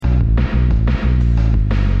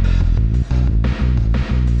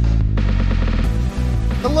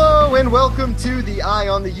welcome to the Eye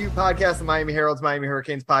on the U podcast, the Miami Herald's Miami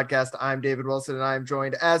Hurricanes podcast. I'm David Wilson, and I'm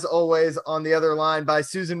joined, as always, on the other line by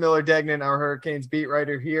Susan Miller-Degnan, our Hurricanes beat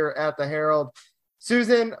writer here at the Herald.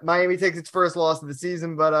 Susan, Miami takes its first loss of the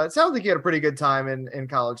season, but it sounds like you had a pretty good time in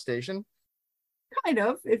College Station. Kind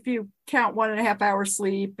of, if you count 1.5 hours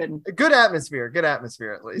sleep. And a good atmosphere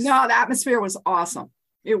at least. No, the atmosphere was awesome.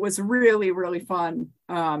 It was really, really fun.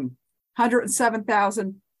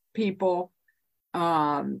 107,000 people.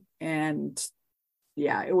 And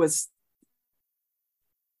yeah,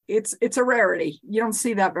 it's a rarity. You don't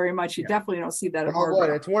see that very much. You definitely don't see that at Hard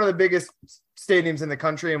Rock. It's one of the biggest stadiums in the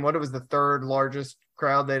country, and it was the third largest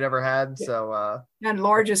crowd they'd ever had. So and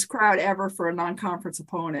largest crowd ever for a non-conference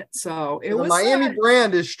opponent. So it was. The Miami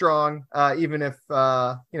brand is strong, even if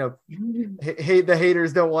the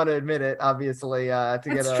haters don't want to admit it. Obviously, to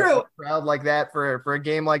get a crowd like that for a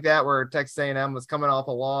game like that, where Texas A&M was coming off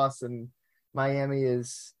a loss, and Miami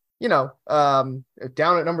is down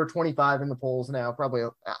at number 25 in the polls now. Probably,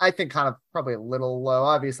 I think, probably a little low.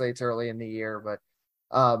 Obviously, it's early in the year, but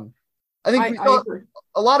I think we saw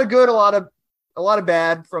a lot of good, a lot of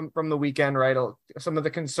bad from the weekend, right? Some of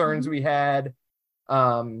the concerns we had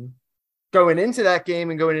going into that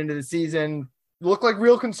game and going into the season look like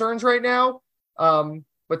real concerns right now.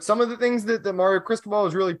 But some of the things that Mario Cristobal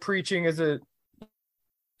is really preaching as a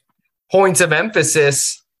points of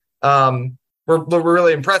emphasis were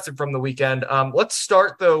really impressive from the weekend. Let's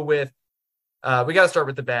start though with we got to start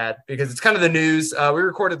with the bad, because it's kind of the news. We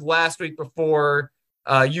recorded last week before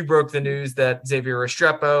you broke the news that Xavier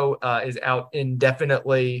Restrepo is out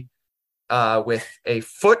indefinitely with a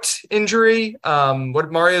foot injury.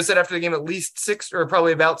 What Mario said after the game, at least 6 or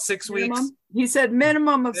probably about 6 weeks. He said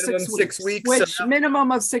minimum of 6 weeks, which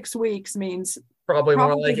minimum of 6 weeks means probably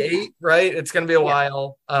more like 8, right? It's going to be a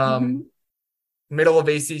while. Middle of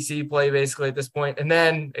ACC play basically at this point. And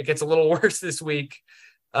then it gets a little worse this week.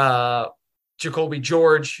 Jacoby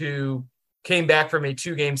George, who came back from a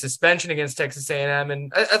 2-game suspension against Texas A&M,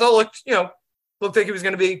 and I thought looked like he was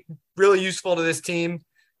going to be really useful to this team.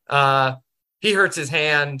 He hurts his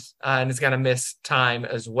hand and is going to miss time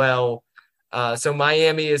as well. So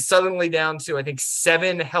Miami is suddenly down to, I think,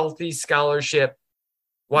 7 healthy scholarship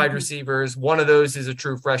wide receivers. One of those is a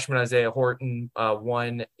true freshman, Isaiah Horton.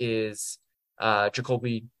 One is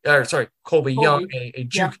Colby Young, a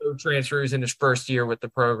JUCO transfer who's in his first year with the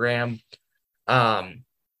program. Not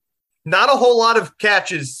a whole lot of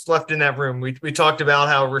catches left in that room. We talked about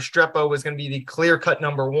how Restrepo was going to be the clear-cut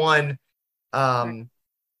number 1.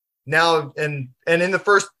 Now, and in the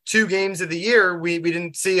first 2 games of the year, we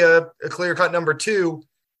didn't see a clear-cut number 2.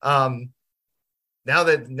 Now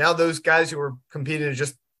those guys who were competing to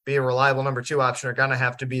just be a reliable number 2 option are going to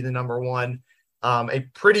have to be the number 1. A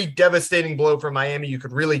pretty devastating blow for Miami. You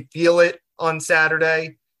could really feel it on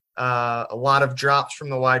Saturday. A lot of drops from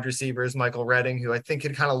the wide receivers. Michael Redding, who I think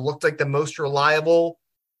had kind of looked like the most reliable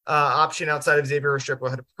option outside of Xavier Restrepo,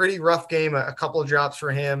 had a pretty rough game. A couple of drops for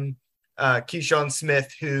him. Keyshawn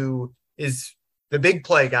Smith, who is the big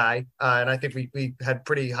play guy, and I think we had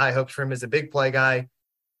pretty high hopes for him as a big play guy.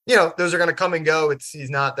 Those are going to come and go. He's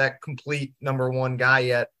not that complete number 1 guy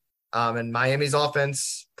yet. And Miami's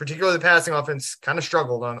offense, particularly the passing offense, kind of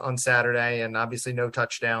struggled on Saturday, and obviously no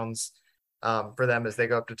touchdowns for them as they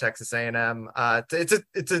go up to Texas A&M.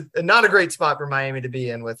 It's a not a great spot for Miami to be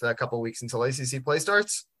in with a couple of weeks until ACC play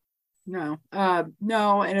starts. No, and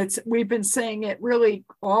we've been saying it really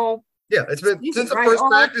all. Yeah, it's been since the first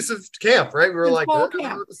practice of camp, right? We were like, fall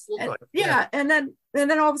camp. And then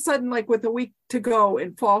all of a sudden, like with a week to go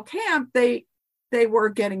in fall camp, they were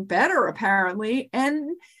getting better apparently,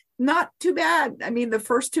 and not too bad. I mean, the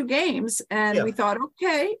first 2 games, and we thought,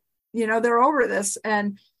 okay, they're over this.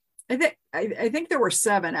 And I think there were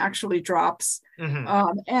 7 actually drops.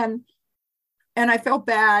 And I felt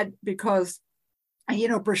bad because,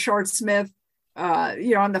 Brashard Smith,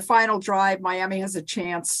 on the final drive, Miami has a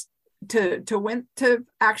chance to win, to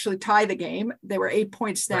actually tie the game. They were 8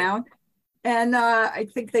 points down. Right. And I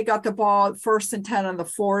think they got the ball 1st and 10 on the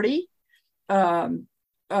 40 of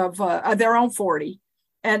their own 40.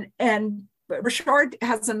 And Brashard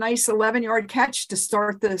has a nice 11-yard catch to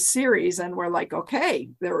start the series, and we're like, okay,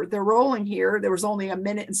 they're rolling here. There was only a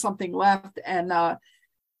minute and something left, and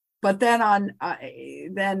but then on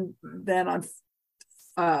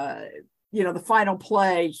the final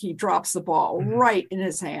play, he drops the ball right in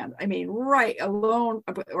his hand. I mean, right alone,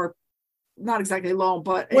 or not exactly alone,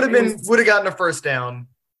 but would have gotten a first down.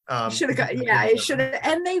 Should have got, it should have,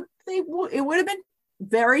 and it would have been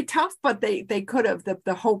very tough, but they could have.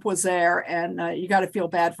 The hope was there, and you got to feel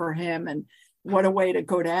bad for him. And what a way to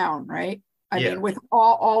go down, right? I mean, with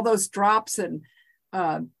all those drops, and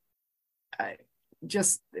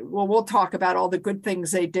we'll talk about all the good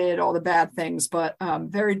things they did, all the bad things, but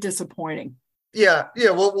very disappointing. Yeah,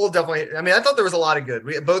 we'll definitely. I mean, I thought there was a lot of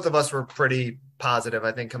good. Both of us were pretty positive,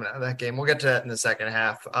 I think, coming out of that game. We'll get to that in the second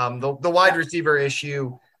half. The wide receiver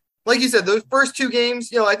issue, like you said, those first two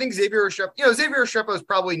games, I think Xavier Restrepo is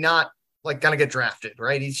probably not like going to get drafted,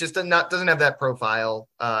 right? He's just doesn't have that profile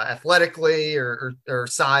athletically or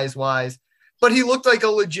size wise, but he looked like a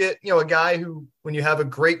legit, a guy who, when you have a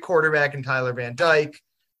great quarterback in Tyler Van Dyke,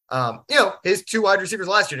 his two wide receivers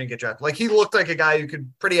last year didn't get drafted. Like, he looked like a guy who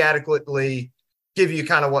could pretty adequately give you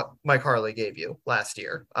kind of what Mike Harley gave you last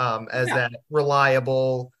year, as that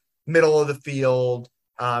reliable middle of the field.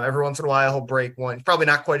 Every once in a while he'll break one. He's probably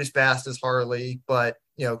not quite as fast as Harley, but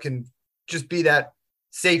can just be that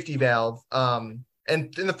safety valve. And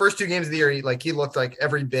in the first two games of the year, he looked like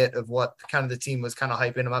every bit of what kind of the team was kind of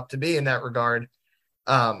hyping him up to be in that regard.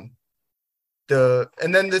 And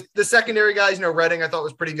then the secondary guys, Redding I thought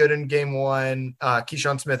was pretty good in game one.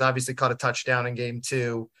 Keyshawn Smith obviously caught a touchdown in game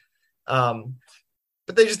two.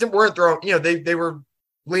 But they just weren't throwing, they were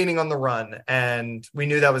leaning on the run, and we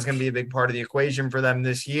knew that was going to be a big part of the equation for them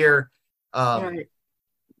this year. Right.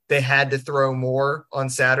 They had to throw more on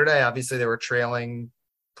Saturday. Obviously they were trailing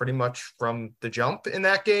pretty much from the jump in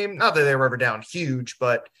that game. Not that they were ever down huge,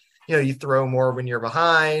 but you throw more when you're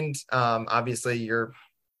behind. Obviously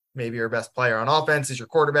maybe your best player on offense is your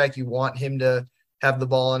quarterback. You want him to have the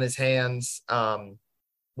ball in his hands in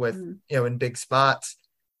big spots.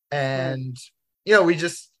 And,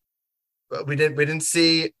 we didn't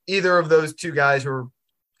see either of those two guys who were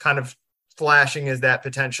kind of flashing as that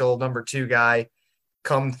potential number two guy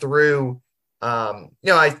come through. I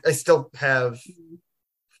still have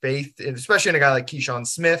faith, especially in a guy like Keyshawn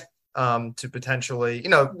Smith, to potentially,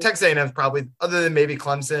 Texas A&M is probably, other than maybe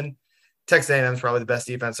Clemson, Texas A&M is probably the best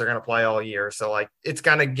defense they're going to play all year. So it's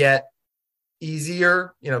going to get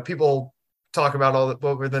easier. People talk about all that.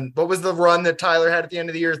 What was the run that Tyler had at the end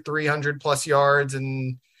of the year? 300 plus yards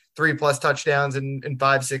and 3+ touchdowns in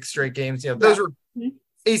 5-6 straight games. Those were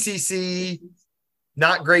ACC,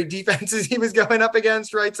 not great defenses he was going up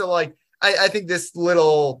against. Right. So I think this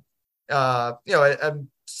little, a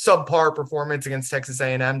subpar performance against Texas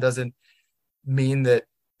A&M doesn't mean that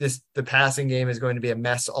the passing game is going to be a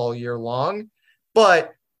mess all year long,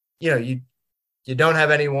 but you don't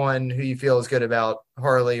have anyone who you feel is good about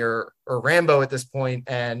Harley or Rambo at this point.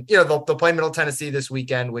 And, they'll play Middle Tennessee this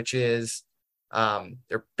weekend, which is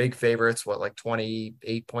they're big favorites,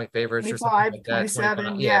 28-point favorites 25, or something like that.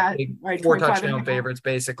 27, yeah. Right, 4 touchdown favorites,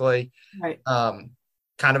 basically. Right.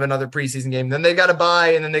 Kind of another preseason game. Then they've got to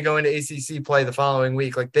bye, and then they go into ACC play the following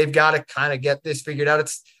week. They've got to kind of get this figured out.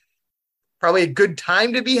 It's probably a good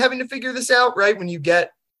time to be having to figure this out, right? When you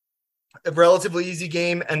get a relatively easy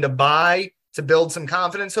game and a bye to build some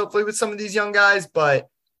confidence, hopefully, with some of these young guys. But,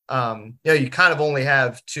 you kind of only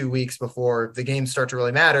have 2 weeks before the games start to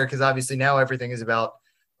really matter, because obviously now everything is about,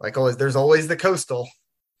 there's always the Coastal.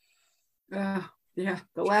 The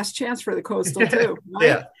last chance for the Coastal too.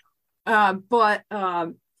 Right? I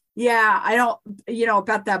don't,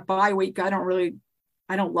 about that bye week, I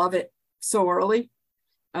don't love it so early.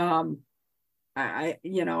 You'd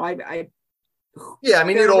always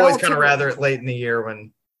kind of rather it late in the year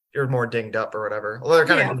when you're more dinged up or whatever. Although they're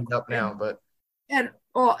kind of dinged up now, but. And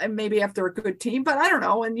maybe after a good team, but I don't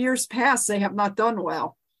know. In years past, they have not done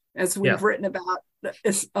well, as we've written about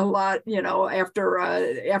a lot,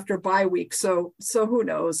 after bye week. So who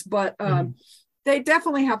knows? But they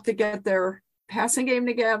definitely have to get their passing game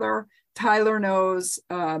together. Tyler knows.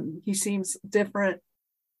 He seems different.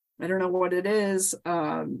 I don't know what it is.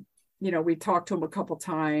 We talked to him a couple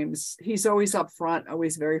times. He's always up front,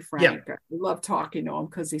 always very frank. I love talking to him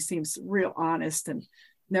because he seems real honest and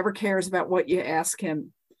never cares about what you ask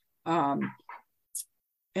him. I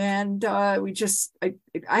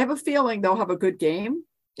have a feeling they'll have a good game.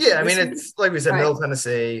 Yeah, it's like we said, Middle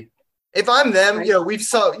Tennessee. If I'm them, we've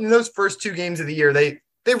saw in those first 2 games of the year,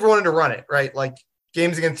 they've wanted to run it, right?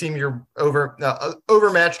 Games against teams you're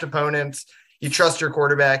overmatched opponents. You trust your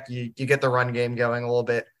quarterback. You get the run game going a little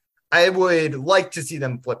bit. I would like to see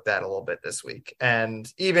them flip that a little bit this week. And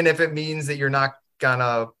even if it means that you're not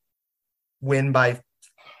gonna win by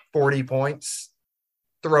 40 points,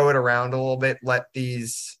 throw it around a little bit. Let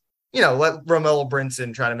Romello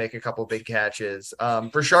Brinson try to make a couple big catches.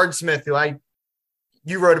 Brashard Smith, who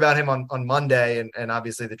you wrote about him on Monday, and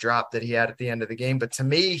obviously the drop that he had at the end of the game. But to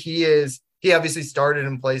me, he obviously started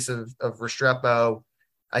in place of Restrepo.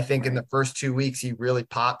 I think in the first 2 weeks, he really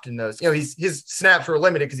popped in those. His snaps were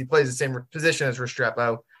limited because he plays the same position as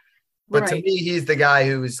Restrepo. But to me, he's the guy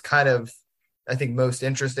who is kind of, I think, most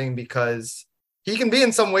interesting because he can be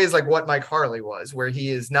in some ways like what Mike Harley was, where he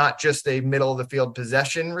is not just a middle of the field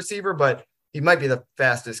possession receiver, but he might be the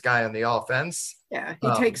fastest guy on the offense. Yeah,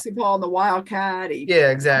 he takes the ball in the Wildcat.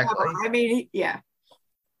 Yeah, exactly. I mean,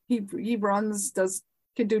 he runs,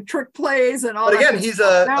 can do trick plays and all. But again, he's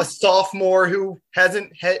a sophomore who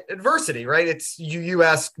hasn't hit adversity, right? It's you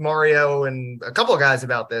ask Mario and a couple of guys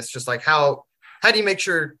about this, just like how do you make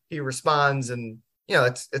sure he responds? And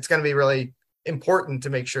it's going to be really important to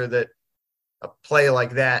make sure that a play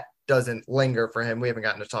like that doesn't linger for him. We haven't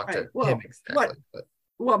gotten to talk to him exactly.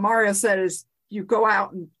 What Mario said is you go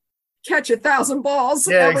out and catch 1,000 balls.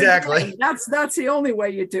 Yeah, exactly. Day. That's the only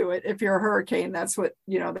way you do it. If you're a Hurricane, that's what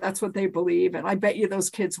they believe. And I bet you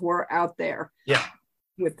those kids were out there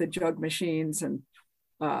with the jug machines and,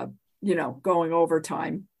 going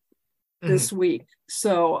overtime this week.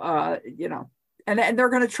 So, and they're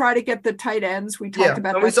going to try to get the tight ends. We talked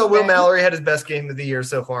about that. We saw Will Mallory had his best game of the year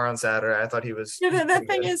so far on Saturday. I thought he was. The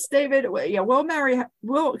thing is, David, Will Mallory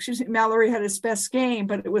had his best game,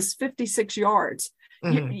 but it was 56 yards.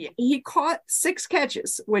 Mm-hmm. He caught 6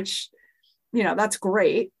 catches, which, that's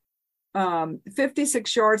great.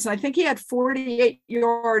 56 yards. And I think he had 48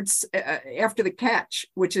 yards after the catch,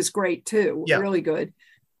 which is great too. Yeah. Really good.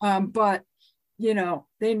 But,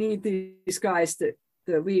 they need these guys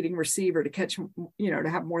the leading receiver to catch, to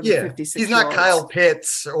have more than 56 He's not yards. Kyle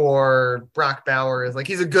Pitts or Brock Bowers. Like,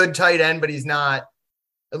 he's a good tight end, but he's not,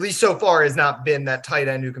 at least so far, has not been that tight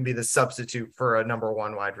end who can be the substitute for a number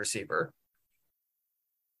 1 wide receiver.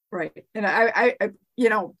 Right. And I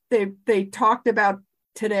they talked about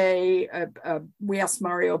today, we asked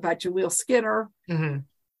Mario about Jaleel Skinner, mm-hmm.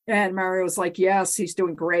 and Mario was like, yes, he's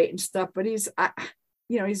doing great and stuff, but he's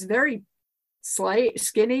very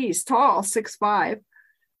skinny. He's tall, 6'5".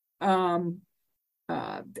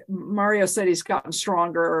 Mario said he's gotten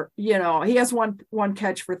stronger. He has one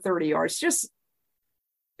catch for 30 yards.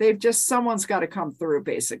 Someone's got to come through,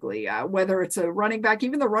 basically, whether it's a running back.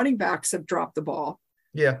 Even the running backs have dropped the ball.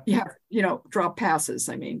 Drop passes.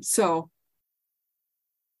 I mean, so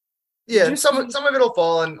some of it'll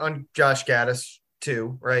fall on Josh Gaddis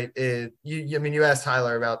too, right? You asked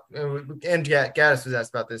Tyler about, and Gaddis was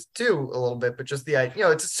asked about this too a little bit, but just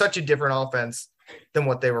it's such a different offense than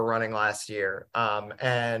what they were running last year.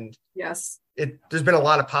 And yes, there's been a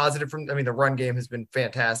lot of positive the run game has been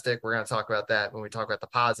fantastic. We're going to talk about that when we talk about the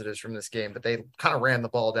positives from this game, but they kind of ran the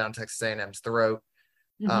ball down Texas A&M's throat.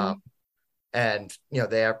 Mm-hmm. And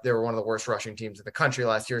they were one of the worst rushing teams in the country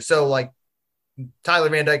last year. So like Tyler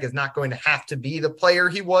Van Dyke is not going to have to be the player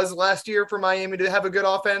he was last year for Miami to have a good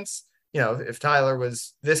offense. If Tyler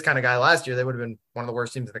was this kind of guy last year, they would have been one of the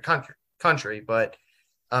worst teams in the country. But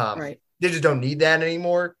they just don't need that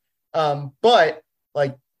anymore. But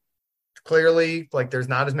like clearly, like there's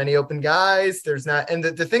not as many open guys. There's not, and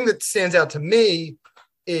the thing that stands out to me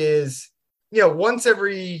is once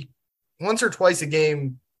or twice a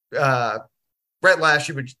game, Brett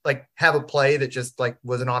Lashley would like have a play that just like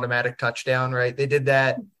was an automatic touchdown, right? They did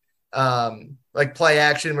that like play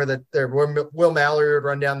action where Will Mallory would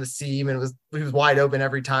run down the seam and he was wide open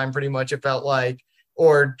every time, pretty much it felt like,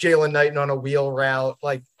 or Jalen Knighton on a wheel route.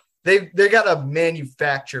 Like they got to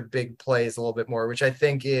manufacture big plays a little bit more, which I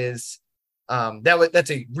think is that's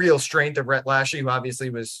a real strength of Brett Lashley, who obviously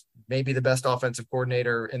was maybe the best offensive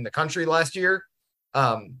coordinator in the country last year.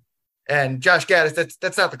 And Josh Gaddis,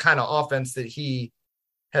 that's not the kind of offense that he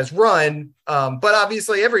has run. But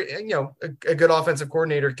obviously a good offensive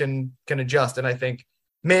coordinator can adjust. And I think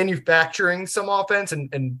manufacturing some offense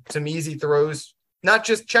and some easy throws, not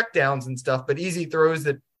just checkdowns and stuff, but easy throws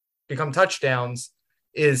that become touchdowns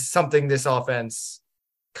is something this offense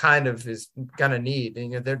kind of is going to need.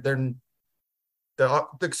 And the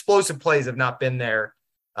explosive plays have not been there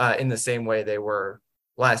in the same way they were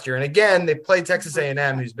last year. And again, they played Texas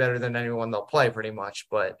A&M, who's better than anyone they'll play pretty much.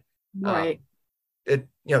 But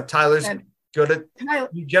Tyler's good at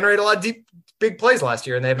generate a lot of big plays last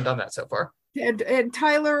year, and they haven't done that so far. And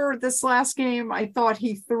Tyler, this last game, I thought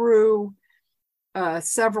he threw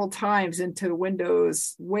several times into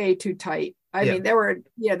windows way too tight. I mean, there were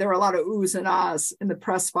a lot of oohs and ahs in the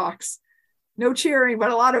press box. No cheering,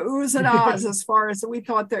 but a lot of oohs and ahs as far as we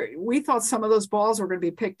thought some of those balls were going to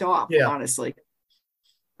be picked off, honestly.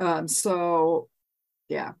 Everybody's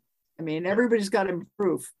got to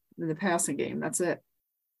improve in the passing game. That's it.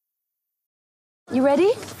 You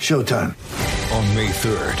ready? Showtime. On May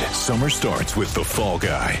 3rd, summer starts with The Fall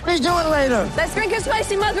Guy. Let's do it later. Let's drink a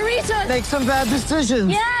spicy margarita. Make some bad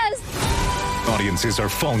decisions. Yes. Audiences are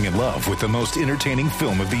falling in love with the most entertaining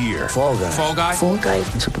film of the year. Fall Guy. Fall Guy? Fall Guy.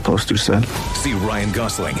 That's what the poster said. See Ryan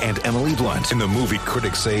Gosling and Emily Blunt in the movie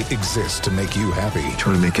critics say exists to make you happy.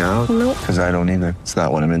 Trying to make it out? Nope. Because I don't either. It's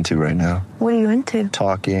not what I'm into right now. What are you into?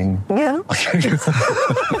 Talking. Yeah.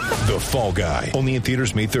 The Fall Guy. Only in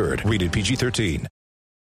theaters May 3rd. Rated PG-13.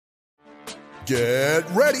 Get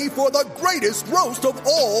ready for the greatest roast of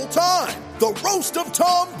all time. The Roast of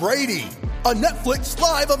Tom Brady. A Netflix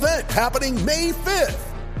live event happening May 5th.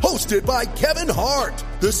 Hosted by Kevin Hart.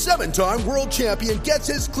 The 7-time world champion gets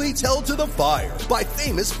his cleats held to the fire by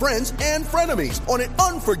famous friends and frenemies on an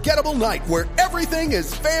unforgettable night where everything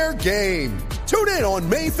is fair game. Tune in on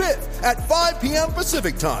May 5th at 5 p.m.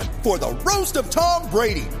 Pacific time for the Roast of Tom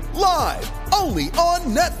Brady. Live only on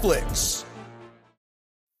Netflix.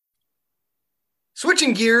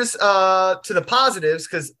 Switching gears to the positives,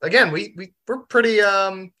 because again, we're pretty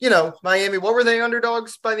Miami, what were they,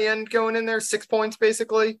 underdogs by the end going in there? 6 points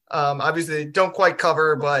basically. Obviously they don't quite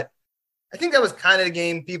cover, but I think that was kind of the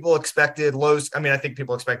game people expected. I think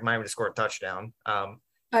people expect Miami to score a touchdown.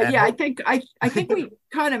 I think we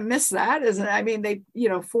kind of missed that, isn't it? I mean, they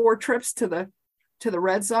 4 trips to the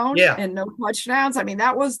red zone, and no touchdowns. I mean,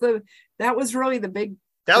 that was really the big.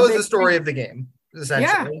 That was the story of the game,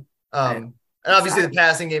 essentially. Yeah. And obviously the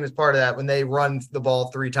passing game is part of that. When they run the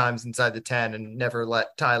ball 3 times inside the 10 and never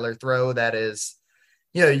let Tyler throw, that is,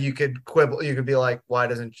 you could quibble. You could be like, why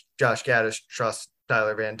doesn't Josh Gaddis trust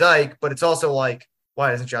Tyler Van Dyke? But it's also like,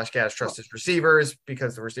 why doesn't Josh Gaddis trust his receivers?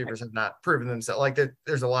 Because the receivers have not proven themselves. Like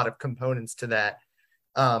there's a lot of components to that.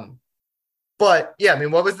 But yeah, I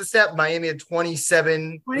mean, what was the stat? Miami had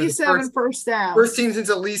 27 first down. First team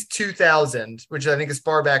since at least 2000, which I think as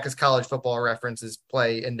far back as College Football Reference's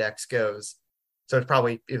play index goes. So it's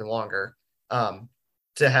probably even longer,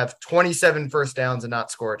 to have 27 first downs and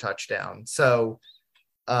not score a touchdown. So,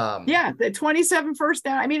 the 27 first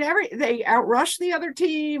down. I mean, they outrushed the other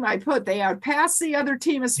team. They outpassed the other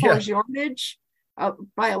team as far as yardage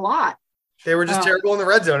by a lot. They were just terrible in the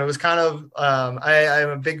red zone. It was kind of, I'm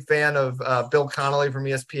a big fan of Bill Connolly from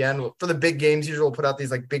ESPN. For the big games, usually we'll put out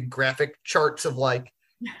these like big graphic charts of like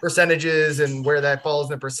percentages and where that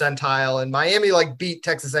falls in the percentile. And Miami beat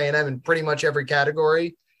Texas A&M in pretty much every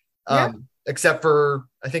category, except for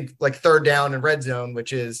I think third down and red zone,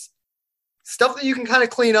 which is stuff that you can kind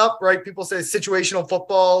of clean up, right? People say situational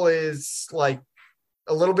football is like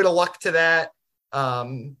a little bit of luck to that.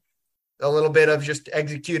 A little bit of just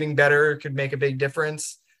executing better could make a big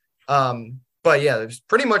difference. But yeah, there's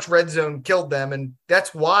pretty much red zone killed them. And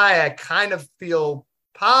that's why I kind of feel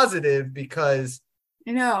positive, because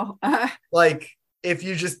if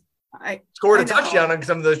you just scored a touchdown on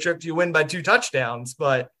some of those trips, you win by 2 touchdowns.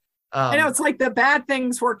 But I know it's like the bad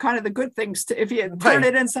things were kind of the good things if you turn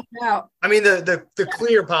it inside out. I mean, the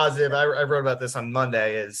clear positive, I wrote about this on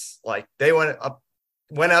Monday, is they went out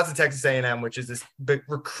to Texas A&M, which is this big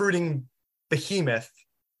recruiting behemoth,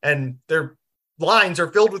 and their lines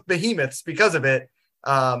are filled with behemoths because of it.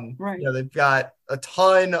 They've got a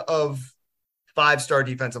ton of 5-star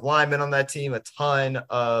defensive linemen on that team, a ton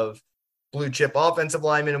of blue chip offensive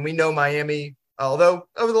linemen. And we know Miami, although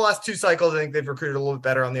over the last 2 cycles, I think they've recruited a little bit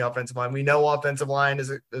better on the offensive line. We know offensive line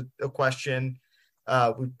is a question.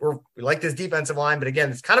 We like this defensive line, but again,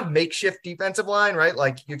 it's kind of makeshift defensive line, right?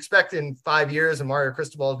 Like you expect in 5 years, and Mario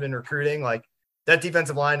Cristobal has been recruiting, that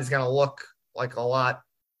defensive line is going to look like a lot,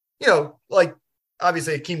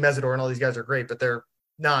 obviously Akeem Mesidor and all these guys are great, but they're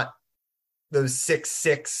not those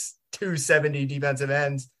 6'6", 270 defensive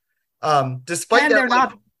ends. Despite and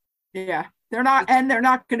that, they're not, and they're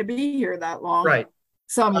not going to be here that long. Right.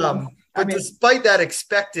 Some of them. But despite that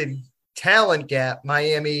expected talent gap,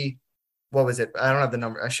 Miami, what was it? I don't have the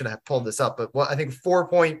number. I should have pulled this up, but I think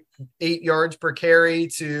 4.8 yards per carry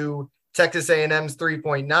to Texas A&M's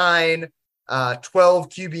 3.9, 12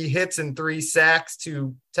 QB hits and 3 sacks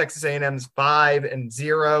to Texas A&M's 5 and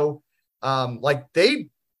 0. They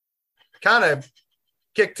kind of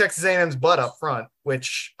kicked Texas A&M's butt up front,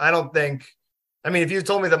 which I don't think. I mean, if you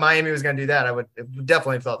told me that Miami was going to do that, I would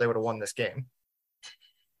definitely have thought they would have won this game.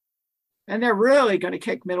 And they're really going to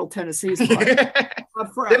kick Middle Tennessee's butt.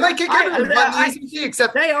 They might kick everyone in the ACC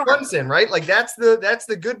except Clemson, right? That's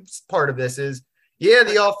the good part of this is,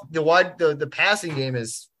 the passing game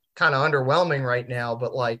is kind of underwhelming right now,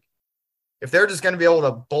 but if they're just going to be able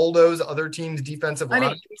to bulldoze other teams' defensive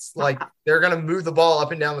lines, they're going to move the ball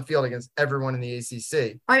up and down the field against everyone in the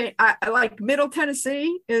ACC. I like Middle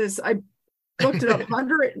Tennessee is, I looked it up,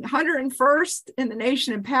 101st in the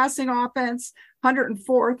nation in passing offense,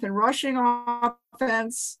 104th in rushing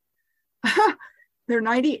offense. They're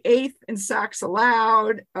 98th in sacks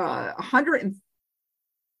allowed, 100th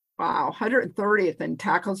 130th in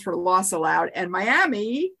tackles for loss allowed, and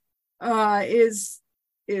Miami is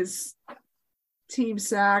team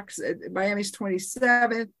sacks. Miami's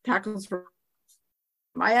 27th, tackles for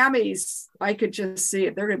Miami's. I could just see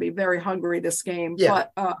it. They're going to be very hungry this game. Yeah.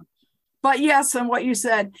 But yes, and what you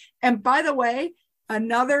said. And by the way,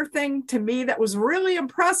 another thing to me that was really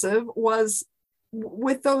impressive was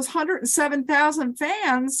with those 107,000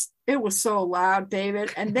 fans, it was so loud,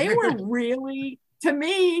 David, and they were really, to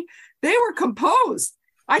me, they were composed.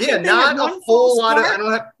 Not a whole lot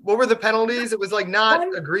of, what were the penalties? It was like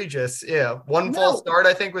not egregious. Yeah. False start,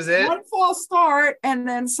 I think was it. One false start and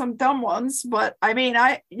then some dumb ones. But I mean,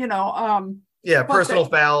 personal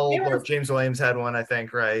foul, or James Williams had one, I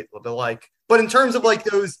think, right? But in terms of like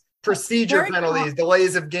those procedure penalties,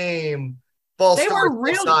 delays of game, false starts,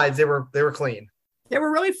 both sides, they were clean. They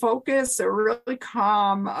were really focused. They were really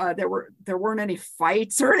calm. There weren't any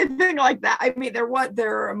fights or anything like that. I mean,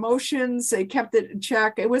 their emotions, they kept it in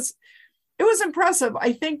check. It was impressive.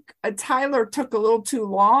 I think Tyler took a little too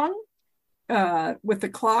long with the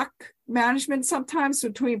clock management sometimes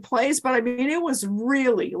between plays, but I mean, it was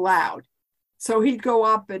really loud. So he'd go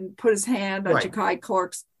up and put his hand on Ja'Kai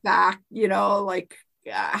Clark's back,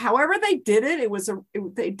 however they did it,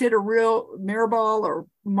 they did a real Mirabal or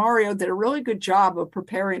Mario did a really good job of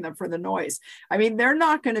preparing them for the noise. I mean, they're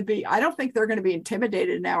not going to be, I don't think they're going to be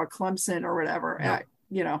intimidated now at Clemson or whatever,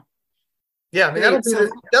 Yeah, I mean,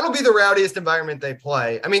 that'll be the rowdiest environment they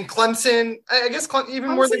play. I mean, Clemson, I guess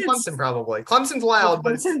even more than Clemson probably. Clemson's loud,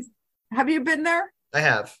 but have you been there? I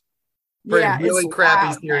have. Really crappy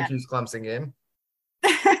loud, Syracuse Clemson game.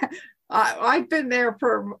 I've been there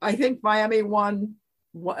for, I think Miami won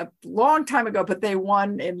a long time ago, but they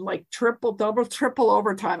won in like triple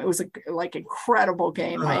overtime. It was like incredible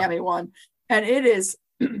game. Miami won, and it is,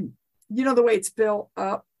 the way it's built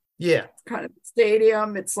up. Yeah, it's kind of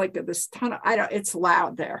stadium. It's like this ton of, it's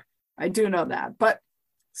loud there. I do know that, but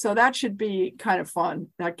so that should be kind of fun.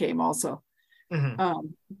 That game also. Mm-hmm.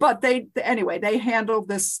 But they handled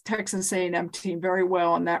this Texas A&M team very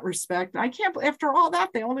well in that respect. I can't, after all that,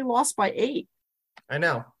 they only lost by 8. I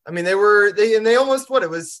know. I mean, they were down.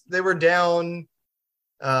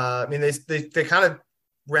 I mean, they kind of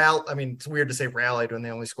rallied. I mean, it's weird to say rallied when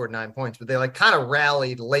they only scored 9 points, but they kind of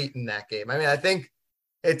rallied late in that game. I mean, I think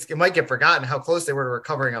it might get forgotten how close they were to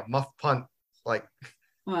recovering a muff punt,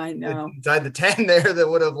 I know, inside the 10 there, that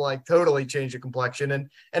would have totally changed the complexion.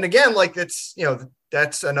 And again, it's,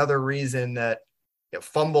 that's another reason that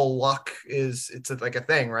fumble luck it's like a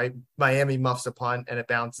thing, right? Miami muffs a punt and it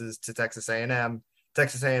bounces to Texas A&M.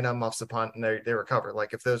 Texas A&M muffs a punt and they recover.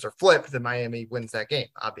 If those are flipped, then Miami wins that game,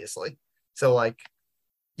 obviously. So I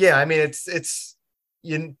mean, it's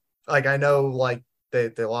I know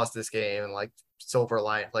they lost this game and silver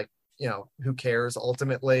line, who cares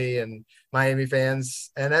ultimately, and Miami fans,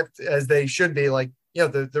 and that, as they should be,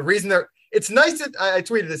 the reason it's nice that I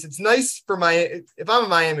tweeted this. It's nice for if I'm a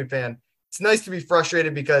Miami fan, it's nice to be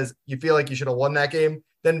frustrated because you feel like you should have won that game,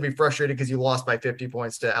 then to be frustrated because you lost by 50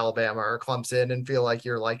 points to Alabama or Clemson and feel like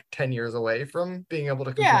you're 10 years away from being able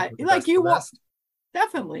to compete. Yeah,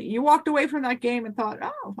 definitely. You walked away from that game and thought,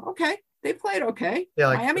 oh, okay, they played okay.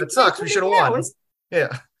 Yeah, Miami, that sucks. We should have won.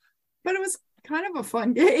 But it was kind of a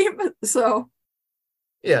fun game. So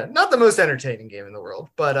yeah, not the most entertaining game in the world,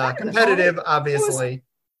 but competitive, obviously.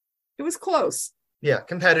 It was close. Yeah,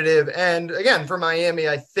 competitive. And again, for Miami,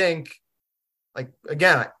 I think I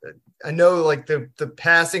know the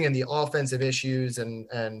passing and the offensive issues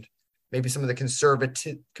and maybe some of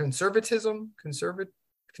the conservatism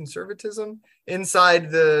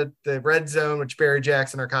inside the red zone, which Barry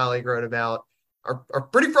Jackson, our colleague, wrote about, are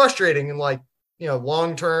pretty frustrating. And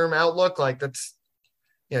long-term outlook, that's,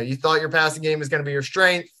 you thought your passing game is going to be your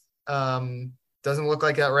strength. Doesn't look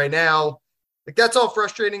like that right now. That's all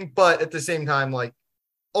frustrating, but at the same time,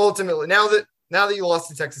 ultimately, now that you lost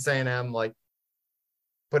to Texas A&M,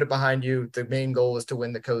 put it behind you. The main goal is to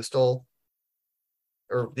win the Coastal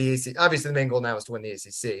or the ACC. Obviously, the main goal now is to win the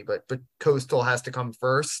ACC, but Coastal has to come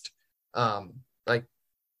first.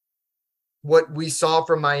 What we saw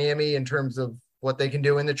from Miami in terms of what they can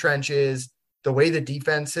do in the trenches, the way the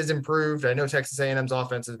defense has improved. I know Texas A&M's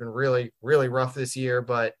offense has been really, really rough this year,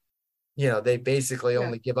 but they basically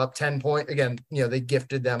only give up 10 points. Again, they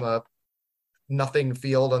gifted them a nothing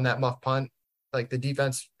field on that muff punt. The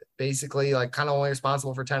defense basically kind of only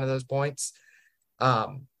responsible for 10 of those points.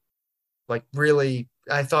 Really,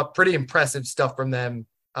 I thought pretty impressive stuff from them.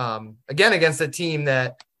 Again, against a team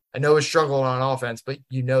that I know is struggling on offense, but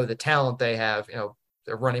the talent they have,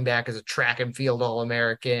 their running back is a track and field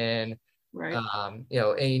All-American. Right.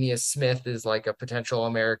 Aeneas Smith is like a potential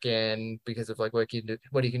American because of like what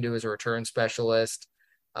he can do as a return specialist.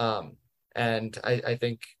 And I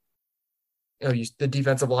think, the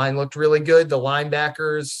defensive line looked really good. The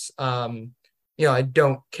linebackers, I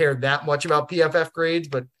don't care that much about PFF grades,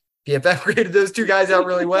 but PFF graded those two guys out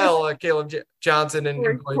really well, Caleb Johnson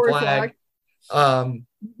and Corey Flagg.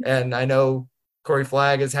 And I know Corey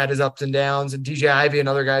Flagg has had his ups and downs, and DJ Ivey,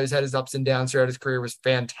 another guy who's had his ups and downs throughout his career, was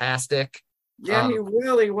fantastic. Yeah, he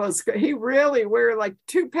really was. He really were like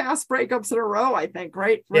 2 pass breakups in a row, I think,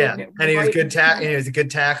 right? Yeah, and he was good. He was a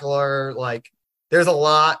good tackler. Like, there's a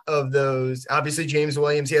lot of those. Obviously, James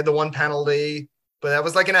Williams, he had the 1 penalty, but that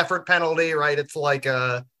was like an effort penalty, right? It's like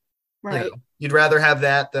you'd rather have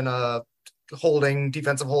that than a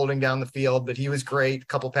defensive holding down the field. But he was great. A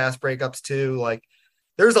couple pass breakups too. Like,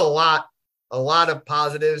 there's a lot of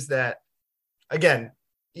positives that, again,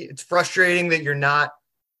 it's frustrating that you're not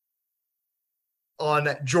on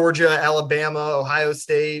Georgia, Alabama, Ohio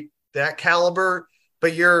State, that caliber,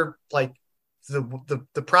 but you're like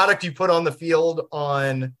the product you put on the field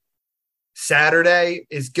on Saturday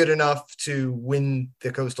is good enough to win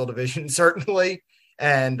the Coastal Division, certainly.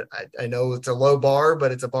 And I know it's a low bar,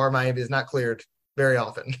 but it's a bar Miami has not cleared very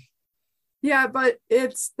often. Yeah, but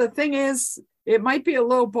the thing is, it might be a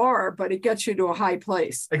low bar, but it gets you to a high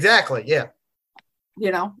place. Exactly. Yeah.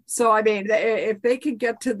 So I mean, if they could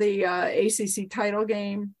get to the ACC title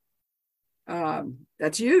game,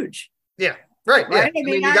 that's huge. Yeah. Right. Yeah. Right? I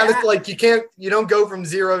mean, you got to you don't go from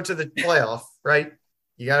 0 to the playoff, right?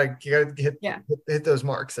 You gotta hit those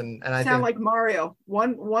marks. And I think like Mario,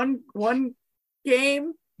 one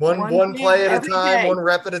game, one play at a time, 1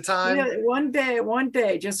 rep at a time. One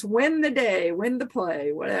day, just win the day, win the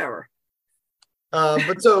play, whatever.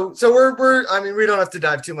 But so we're I mean, we don't have to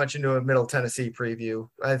dive too much into a Middle Tennessee preview.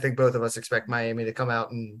 I think both of us expect Miami to come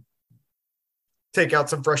out and take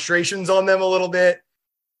out some frustrations on them a little bit.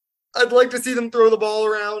 I'd like to see them throw the ball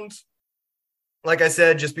around. Like I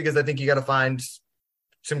said, just because I think you got to find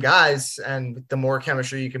some guys, and the more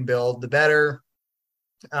chemistry you can build, the better.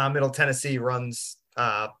 Middle Tennessee runs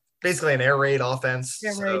basically an air raid offense.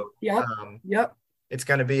 Yep. It's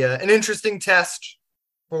going to be an interesting test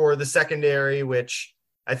for the secondary, which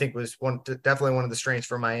I think was definitely one of the strengths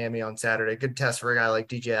for Miami on Saturday. Good test for a guy like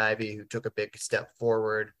DJ Ivey, who took a big step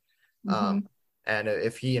forward. And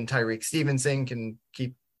if he and Tyreek Stevenson can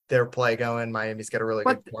keep their play going, Miami's got a really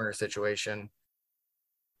good corner situation.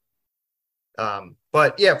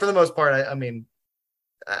 But yeah, for the most part, I mean,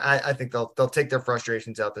 I think they'll take their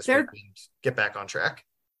frustrations out this week and get back on track.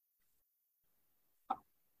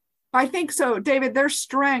 I think so, David. Their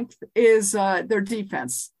strength is their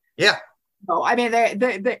defense. Yeah. No, I mean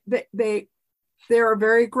they're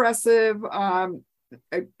very aggressive.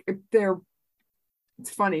 It's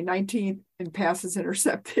funny, 19th in passes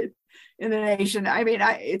intercepted in the nation. I mean,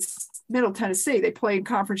 it's Middle Tennessee. They play in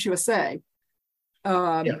Conference USA.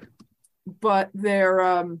 But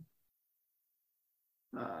their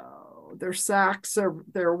sacks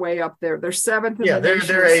they're way up there. They're 7th in the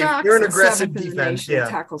nation. They're an aggressive defense. Yeah,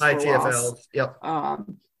 tackles high for TFL. loss. Yep.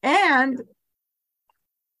 And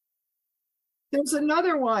there's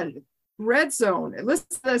another one, red zone. Listen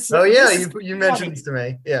to this. Oh yeah, you mentioned this to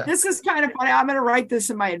me. Yeah, this is kind of funny. I'm going to write this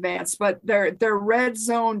in my advance, but their red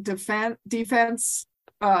zone defense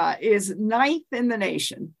is 9th in the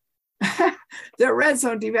nation. Their red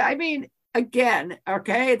zone defense. I mean, again,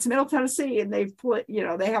 okay, it's Middle Tennessee, and they've played.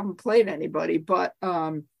 They haven't played anybody, but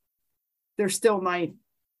they're still 9th.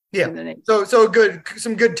 Yeah. So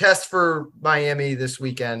some good tests for Miami this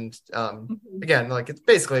weekend. Again, like it's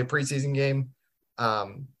basically a preseason game,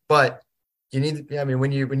 but you need. I mean,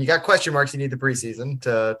 when you got question marks, you need the preseason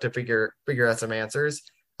to figure out some answers.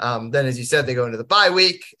 Then, as you said, they go into the bye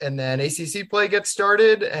week, and then ACC play gets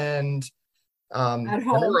started, and then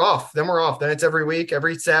we're off. Then it's every week,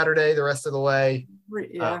 every Saturday, the rest of the way.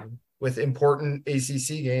 Yeah. With important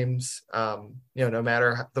ACC games, no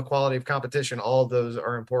matter the quality of competition, all of those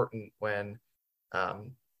are important when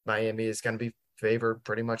Miami is going to be favored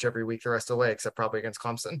pretty much every week the rest of the way, except probably against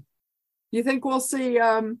Clemson. You think we'll see?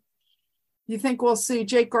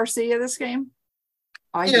 Jake Garcia this game?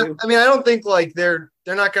 I do. I mean, I don't think they're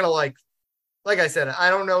not going to like I said, I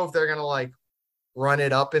don't know if they're going to run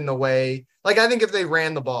it up in the way. I think if they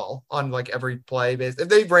ran the ball on every play, if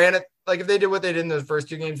they ran it, if they did what they did in those first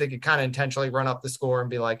 2 games, they could kind of intentionally run up the score and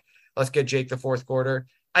be like, let's get Jake the fourth quarter.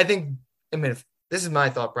 If this is my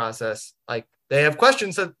thought process, they have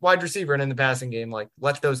questions at wide receiver and in the passing game,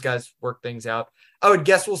 let those guys work things out. I would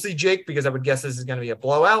guess we'll see Jake, because I would guess this is going to be a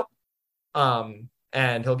blowout.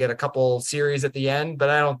 And he'll get a couple series at the end, but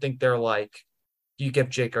I don't think they're you give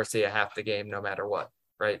Jake Garcia half the game no matter what,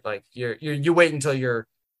 right? Like you wait until you're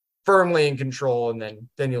firmly in control, and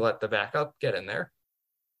then you let the backup get in there.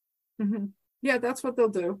 Mm-hmm. Yeah, that's what they'll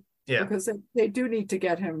do. Yeah, because they do need to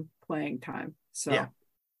get him playing time. So yeah.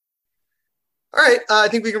 All right, I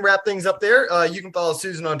think we can wrap things up there. You can follow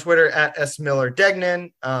Susan on Twitter at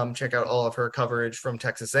 @smillerdegnan. Check out all of her coverage from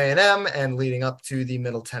Texas A&M and leading up to the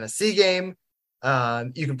Middle Tennessee game.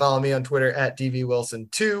 You can follow me on Twitter at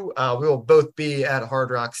DVWilson2. We will both be at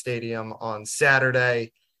Hard Rock Stadium on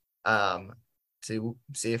Saturday to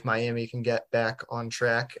see if Miami can get back on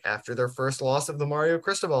track after their first loss of the Mario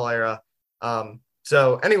Cristobal era.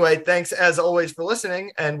 So anyway, thanks as always for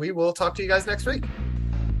listening, and we will talk to you guys next week.